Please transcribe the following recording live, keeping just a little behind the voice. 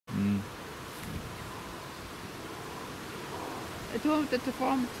doing the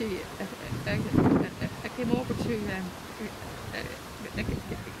deformity, I came over to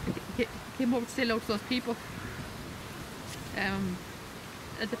came over to say hello to those people.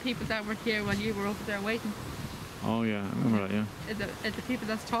 The people that were here while you were over there waiting. Oh yeah, I remember that. Yeah. The people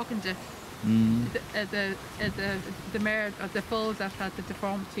that's talking to. Mm. The mayor of the full that had the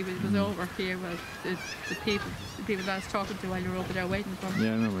deformity was over here was the people that I was talking to while you were over there waiting for me.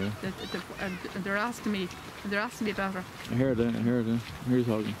 Yeah, I remember. Yeah. And they're asking me about her. I heard it. I heard it. I heard you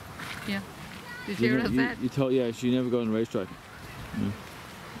talking. Yeah. Did you hear what I said? You told, yeah, she never go on the racetrack. Yeah.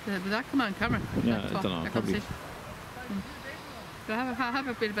 Did that come on camera? Yeah, I don't know. Probably. So I have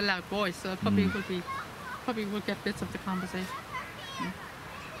a bit of a loud voice, so I probably will get bits of the conversation.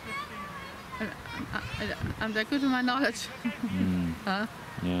 And they're good in my knowledge. Huh?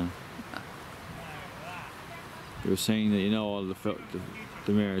 Yeah. You were saying that you know all the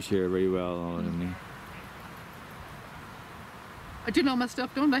mayors here very well, all of them. I do know my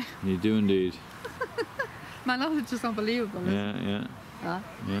stuff, don't I? You do indeed. My knowledge is unbelievable. Yeah, yeah. Huh?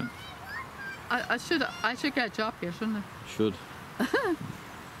 Yeah. I should get a job here, shouldn't I? Should.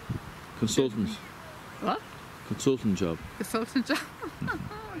 Consultant. What? Consultant job. Consultant job.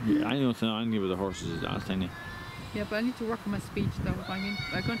 Yeah, I know anything about the horses, that's thing. Yeah, but I need to work on my speech though. If I'm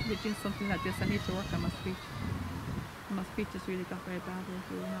going to be doing something like this, I need to work on my speech. My speech has really got very bad with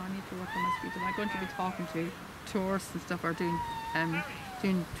you. I need to work on my speech. Am I going to be talking to tourists and stuff, or doing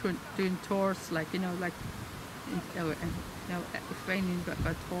tours, like explaining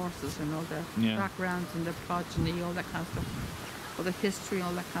about horses and all the backgrounds and the progeny, all that kind of stuff, all the history,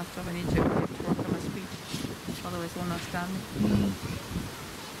 all that kind of stuff. I need to work on my speech. Otherwise, they'll not stand me.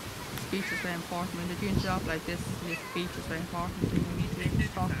 Speech is very important. When you're doing a job like this, your speech is very important. You need to be able to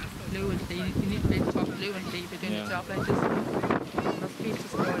talk fluently. You need to be able to talk fluently if you're doing a job like this. My speech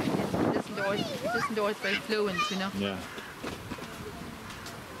is good. It isn't always very fluent, you know. Yeah.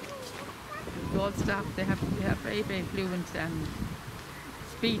 All staff, they have very, very fluent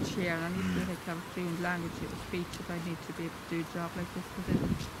speech here, and I need to be able to have a fluent language of speech if I need to be able to do a job like this, because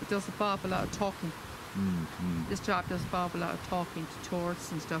it does involve a lot of talking. This job does involve a lot of talking to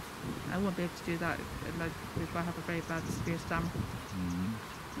tourists and stuff. I won't be able to do that if I have a very bad severe stammer.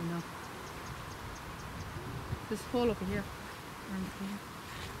 You know. This hole over here.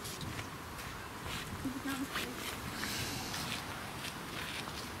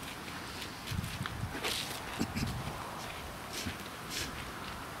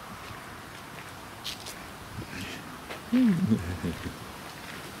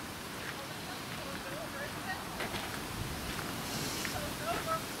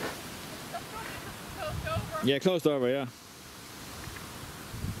 Yeah, closed over, yeah.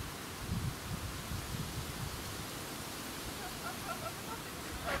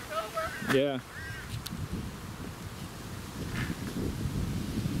 Yeah.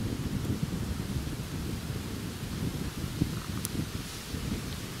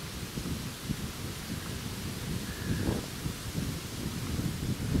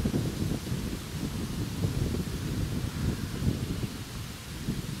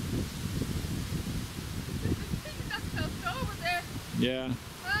 Yeah.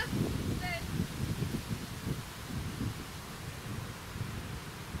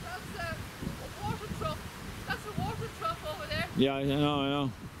 That's a water trough over there. Yeah, I know, I know.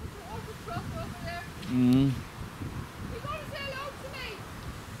 There's a water trough over there. You gotta say hello to me.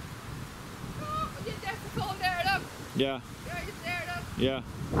 Oh, yeah, there's the phone there, look. Yeah. Yeah, it's there, look. Yeah.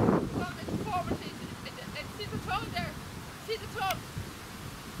 See the phone there. See the phone.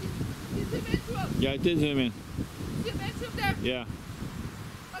 You zoom into him. Yeah, I did zoom in. Zoom into him there. Yeah.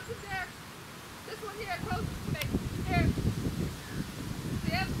 What's it there? This one here, closest to me. Here.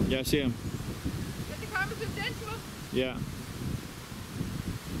 See him? Yeah, I see him. Get the camera zoomed into him. Yeah.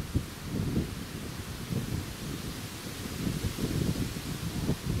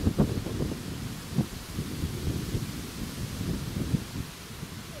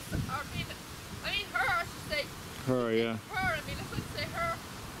 I mean her, I should say. Her, yeah. Her, I couldn't say her.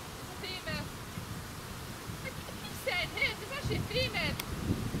 It's a female. I keep saying him, it's actually a female.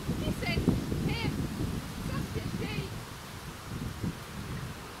 I keep saying him. It's actually a she.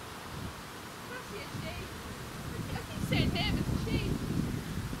 It's actually a she. I keep saying him, it's a she.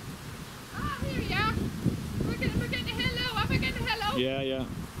 Ah, here we are. We're getting a hello. Am I getting a hello? Yeah, yeah.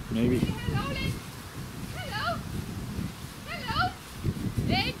 Maybe. Hello, Lynn. Hello. Hello.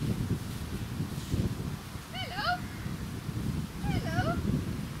 Lynn. Hello. Hello.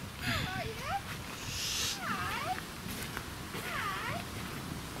 How are you? Hi. Hi.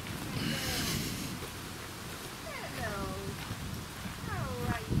 Hello. How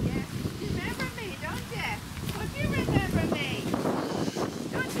are you? You remember me, don't you? Well, you remember me.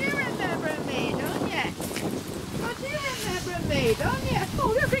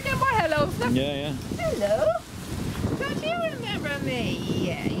 Yeah. Hello. Don't you remember me?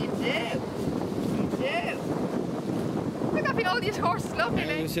 Yeah, you do. You do. Look at all these horses, lovely. Yeah,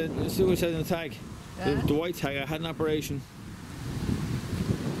 let's see what it says on the tag. The white tag, I had an operation.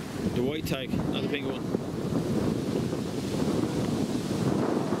 The white tag, not the pink one.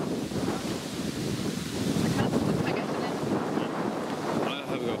 I'll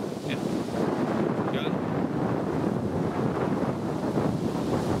have a go. Yeah. Got it?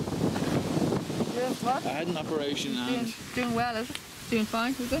 Yes, what? I had an operation and... Doing well, is it? Doing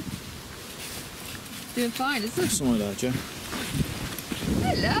fine, is it? Doing fine, is it? Something like that, yeah.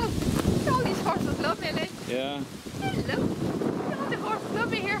 Hello. Look at all these horses love me, Lee. Yeah. Hello. Look at all the horses love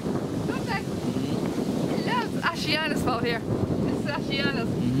me here. Don't they? Hello. It's Ashiana's fault here. This is Ashiana's.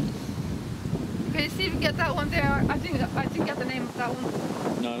 Can you see if you get that one there? I didn't get the name of that one.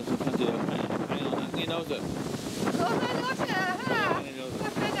 No, I can't do that. Hang on, you know that. Oh, I know it. Yeah, I know that. I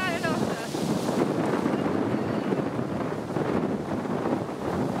know it.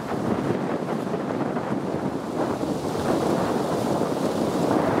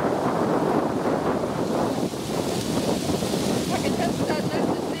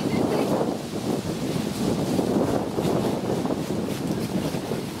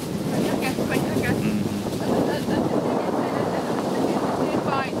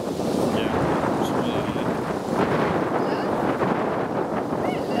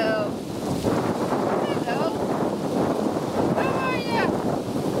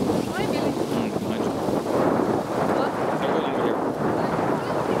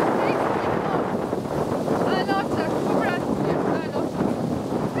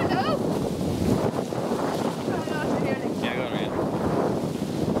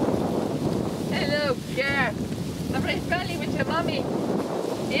 Yeah, I'm very friendly with your mommy.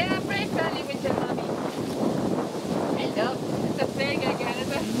 Yeah, I'm very friendly with your mommy. Hello, it's a Vega again,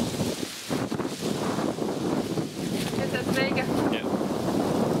 is it? It's a Vega. Yeah.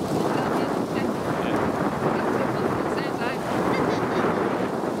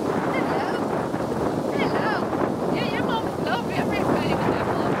 Hello. Yeah, your mom's lovely. I'm very friendly with your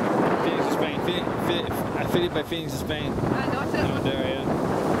mom. Phoenix of Spain. Affiliated by Phoenix of Spain. I know it's Down there, yeah.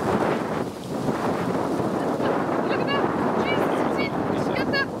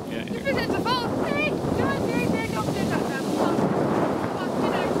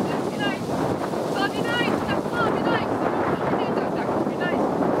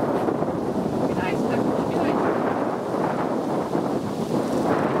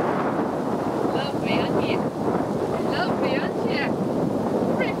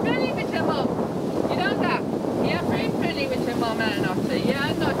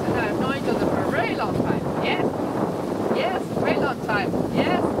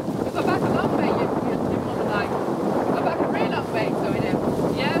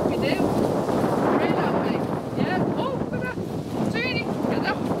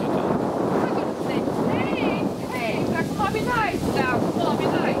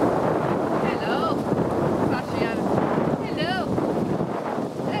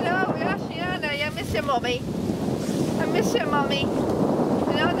 Mommy. I miss you, Mommy. You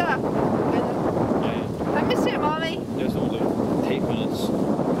know that? Yeah. I miss you, Mommy. There's no like tape on it. Shut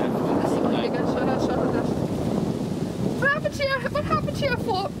up. What happened to your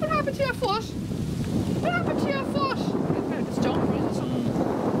foot? What happened to your foot? What happened to your foot? This jumper is something.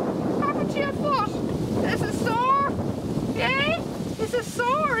 What happened to your foot? Is it sore? Yeah? Is it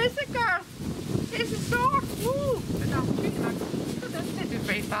sore? Is it, girl? Is it sore? Ooh. They do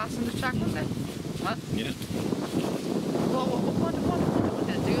very fast on the track, won't they? What? Yeah. Well, what do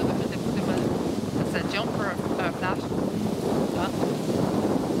they do? They put them in, it's a jumper or flat. Huh? Huh?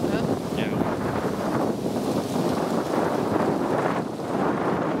 Yeah.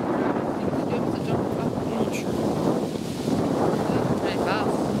 They do with the jumper flat. I'm not sure. Very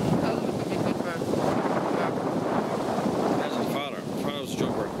fast. That would be good for As his father. His father was a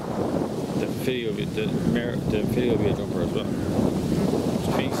jumper. The video will be a jumper as well. It's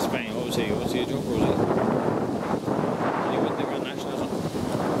Phoenix of Spain. What was he? Was he a jumper? Was he? And he went the Grand National, isn't he?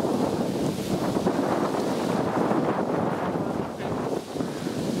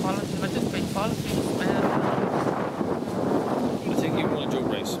 I think he won a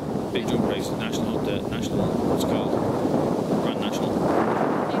jump race. Big jump race. National, what's it called? Grand National.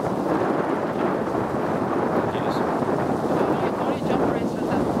 Yes. Only jump race was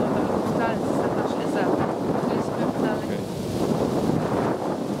that national is Okay.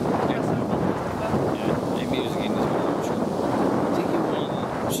 Yeah, maybe he was again this one, I'm not sure. I think he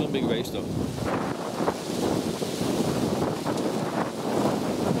won some big race though.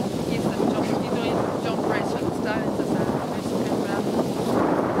 jump race with the Stallions as a race.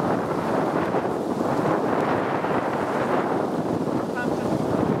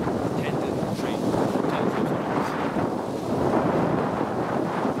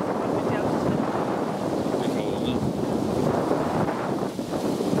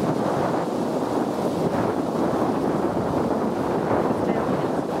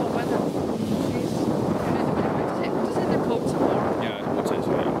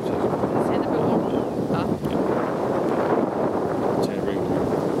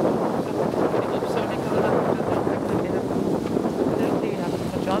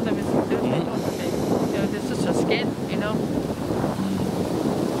 on them. It's just a skin, you know.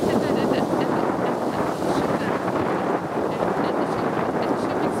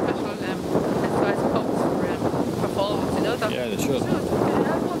 Yeah, they should. They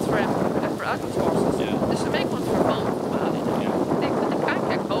have ones for adult horses. Yeah. They should make ones for foals as well, you know. Yeah. They can't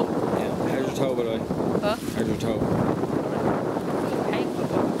get cold. Yeah. How's your toe, by the way? Huh? How's your toe? It's painful,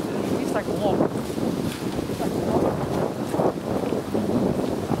 but it's like a walk.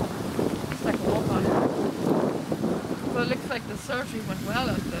 It's like a walk on it. Well, it looks like the surgery went well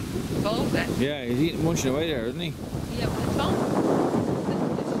at the foal then. Yeah, he's eating munching away there, isn't he? Yeah, but the tongue,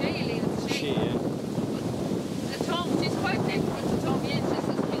 the shale, it's She, shale. yeah. The tongue, she's quite big, but the tongue is just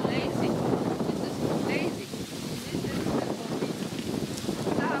being lazy. She's just lazy.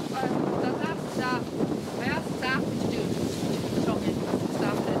 Staff, I asked staff to do the tongue in.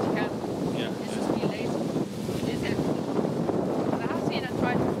 Staff said you can. Yeah. It's just being lazy. It is it. But I have seen her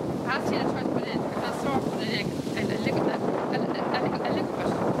try to put in, because I saw her put it in a lick of it. I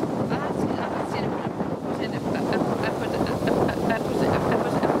have seen her put in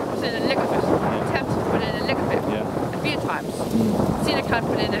a lick of it. Attempted to put in a lick of it. Yeah. A few times. Seen her kind of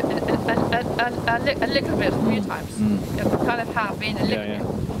put in a lick of it a few times. Yeah, kind of half in a lick of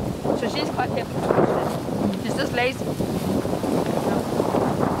it. So she's quite capable of it. She's just lazy. Just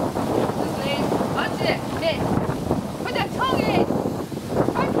lazy. Onto it. There. Put that tongue in.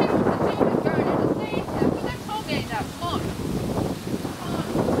 I can't want to do this, girl. You're just lazy. Put that tongue in now. Come on. Come on.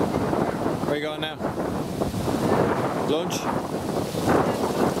 Where you going now? Lunch?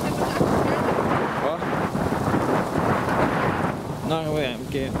 What? No, wait,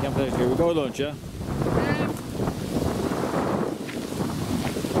 can't play here. We go to lunch, yeah?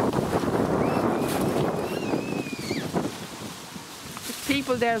 There's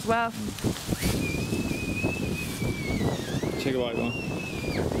people there as well. Take a bite, go on.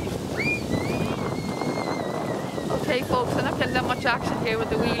 Okay, folks, I'm not getting that much action here with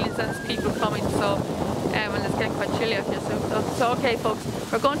the wheelies and there's people coming, so and it's getting quite chilly out here. So okay, folks,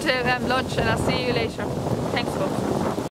 we're going to lunch and I'll see you later. Thanks, folks.